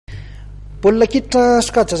baolina kitra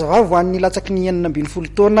sokajy zazavavy hoan'ny latsaky ny 12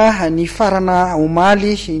 taona Nifarana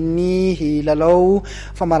omaly ny lalao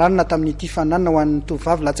famaranana tamin'ity fifaninanana ho an'ny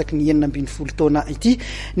tovavy latsaky ny 12 taona ity.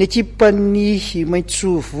 Ny ekipan'ny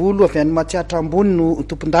Maitso Volo Matsiatra Ambony no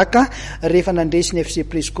tompondaka rehefa nandresy ny FC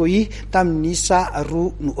Prescoy tamin'ny isa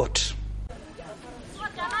 2-0.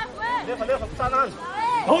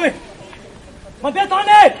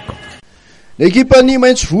 Ekipan'ny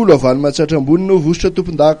Maitso Volo Matsiatra Ambony no vosotra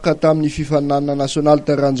tompondaka tamin'ny fifaninanana nasionaly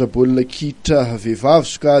taranja baolina kitra vehivavy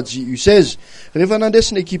sokajy U16 rehefa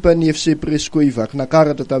nandresy ny ekipan'ny FC Prescoy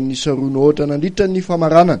vakinakaratra tamin'ny isa 2-0 nandritra ny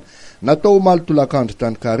famaranana natao omaly tolakandro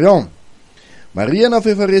tany Carion. Mariana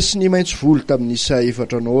fefaresi ny Maitso Volo tamin'ny isa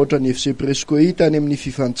 4-0 ny FC Prescoy tany amin'ny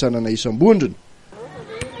fifanitsanana isam-bondrona.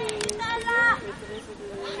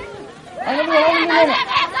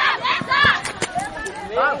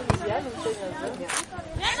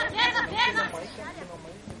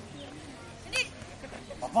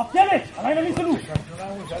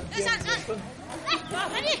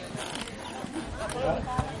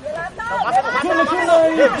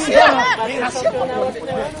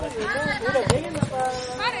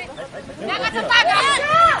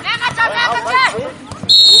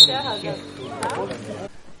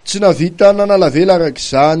 Tsy navita nanalavela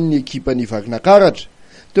arak'izany ny ekipan'ny vakinakaratra.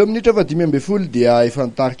 Teo amin'ny minitra 5 dia efa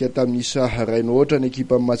nitarika tamin'ny isa 2-0 ny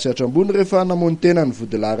ekipan'ny Matsiatra Ambony rehefa namony tena ny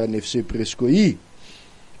vodilaran'ny FC Prescoy.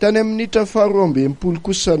 Tany amin'ny minitra 12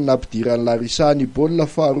 kosa ny nampidiran'ny Larissa ny baolina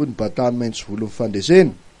faharoa ny batany Maitso Volo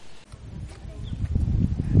fandresena.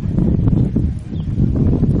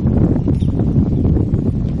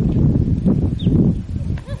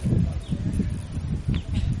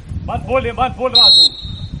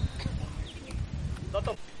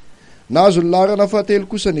 Nahazo ny larana fahatelo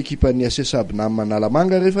kosa ny ekipan'ny Asesabina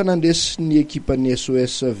Manalamanga rehefa nandresy ny ekipan'ny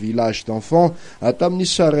SOS Village d'Enfants tamin'ny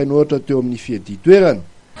isa 2-0 teo amin'ny fiaditoerana.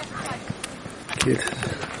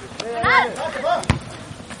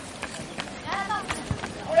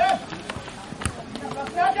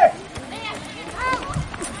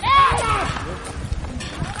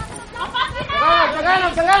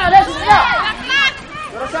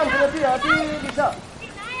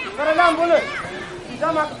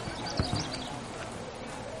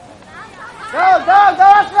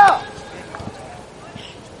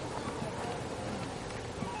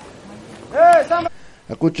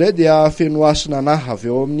 Akoatr'izay dia fenoasina na avy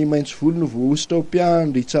ao amin'ny Maitso Volo no voahosotra ho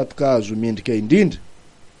mpiandry hitsatoka azo mendrika indrindra.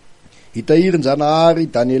 Hitahirin-janahary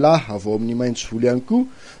Daniela avy ao amin'ny Maitso Volo ihany koa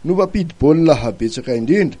no mpampidi baolina habetsaka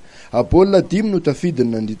indrindra. Baolina 5 no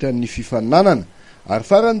tafidiny nandritran'ny fifaninanana. Ary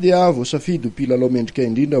farany dia voasafidy ho mpilalao mendrika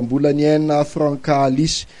indrindra mbola ny 9 Franka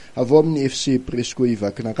Alice avy ao amin'ny FC Prescoy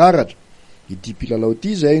vakinakaratra. Ity mpilalao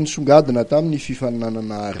ity izay nisongadina tamin'ny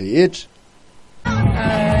fifaninanana rehetra.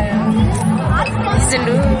 Izy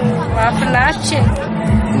no mahafinaritra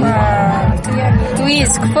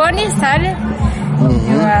tohiziko foana izy zany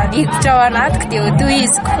hiditra ao anatiko dia ho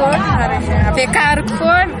tohiziko foana ampiakariko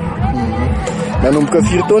foana. Nanomboka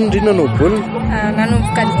 4 taona indrindra anao baolina?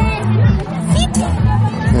 Nanomboka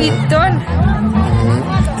 7 taona.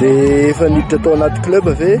 Dia efa niditra tao anaty club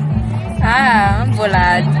ve? Mbola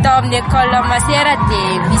tao amin'ny école Masera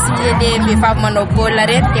dia misy le vehivavy manao baolina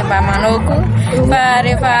reny dia mba manao koa. Fa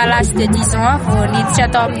rehefa à l'âge de 10 ans vao niditra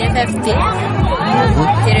tao amin'ny FFD.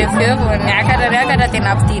 Dia rehefa eo vao niakatra dia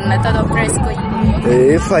nampidinina tao Prescoy.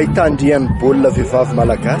 Efa hitandrian'ny baolina vehivavy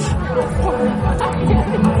malagasy?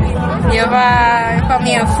 Efa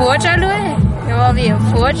miavoatra aloha efa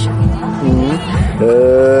miavoatra.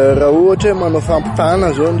 Raha ohatra manao fampitana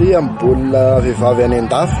zao ndry amin'ny baolina vehivavy any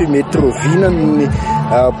an-dafy mety roviana ny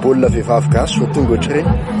baolina vehivavy gasy vao tonga ohatr'ireny?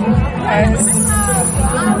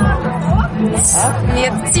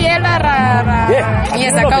 Mety tsy ela raha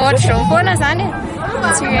miezaka ohatr'izao foana zany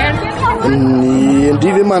tsy ela. Ny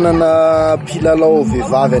Endry ve manana mpilalao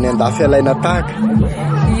vehivavy any an-dafy alaina tahaka?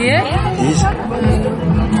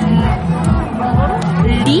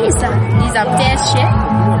 Iza? Liza PSG.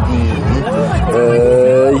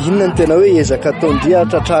 Inona ny tena hoe ezaka ataondry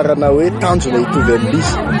tratrarana hoe tanjona hitovy amin'ny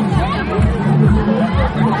Liza?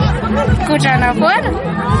 Kotrana foana.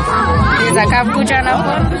 Ezaka kotrana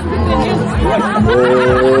foana.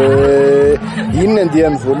 Inona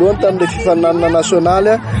andiany voalohany tamin'ilay fifaninanana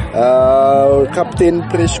nasionaly kapiteny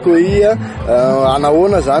Prescoy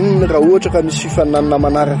anahoana zany raha ohatra ka misy fifaninanana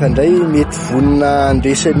manaraka indray mety vonina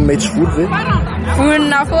andresan'ny Maitso Volo ve?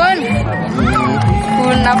 Vonina foana.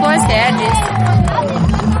 Vonina foana izay andresy.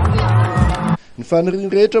 Ny faniriany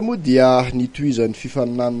rehetra moa dia nitoizan'ny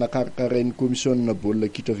fifaninanana karakarain'ny komisiona baolina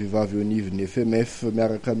kitra vehivavy eo anivon'ny FMF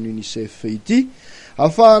miaraka amin'ny UNICEF ity,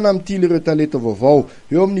 ahafahana mitily ireo talenta vaovao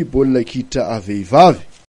eo amin'ny baolina kitra vehivavy.